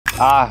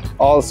Ah,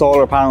 all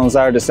solar panels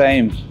are the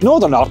same. No,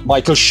 they're not,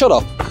 Michael, shut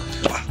up.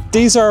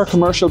 These are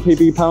commercial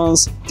PV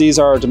panels, these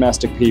are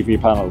domestic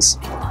PV panels.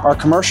 Our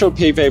commercial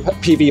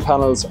PV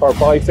panels are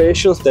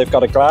bifacial, they've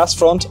got a glass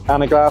front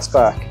and a glass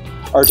back.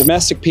 Our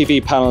domestic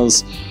PV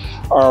panels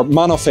are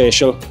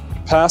monofacial,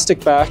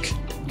 plastic back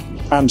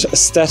and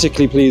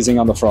aesthetically pleasing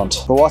on the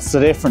front. But what's the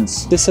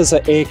difference? This is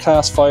an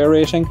A-class fire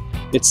rating.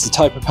 It's the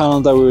type of panel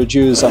that we would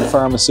use on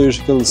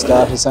pharmaceuticals,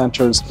 data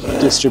centres,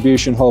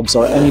 distribution hubs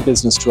or any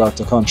business throughout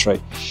the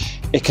country.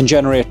 It can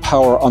generate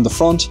power on the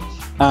front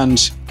and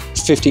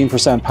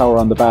 15% power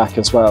on the back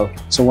as well.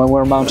 So when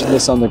we're mounting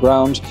this on the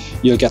ground,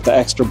 you'll get the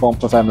extra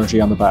bump of energy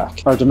on the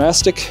back. Our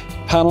domestic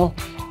panel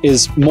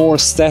is more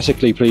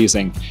aesthetically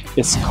pleasing.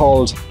 It's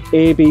called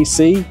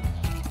ABC,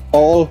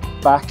 all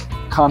back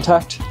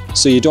contact,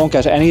 so you don't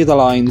get any of the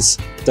lines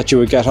that you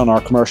would get on our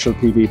commercial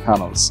PV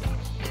panels.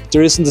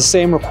 There isn't the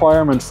same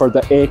requirement for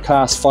the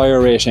A-class fire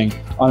rating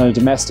on a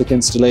domestic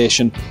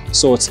installation,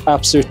 so it's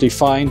absolutely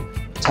fine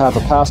to have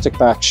a plastic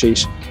back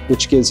sheet,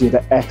 which gives you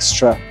the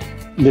extra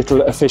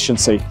little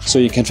efficiency, so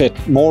you can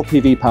fit more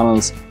PV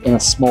panels in a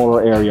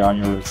smaller area on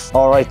your roof.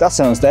 All right, that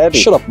sounds deadly.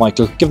 Shut up,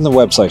 Michael. Give them the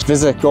website.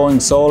 Visit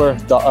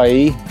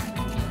goingsolar.ie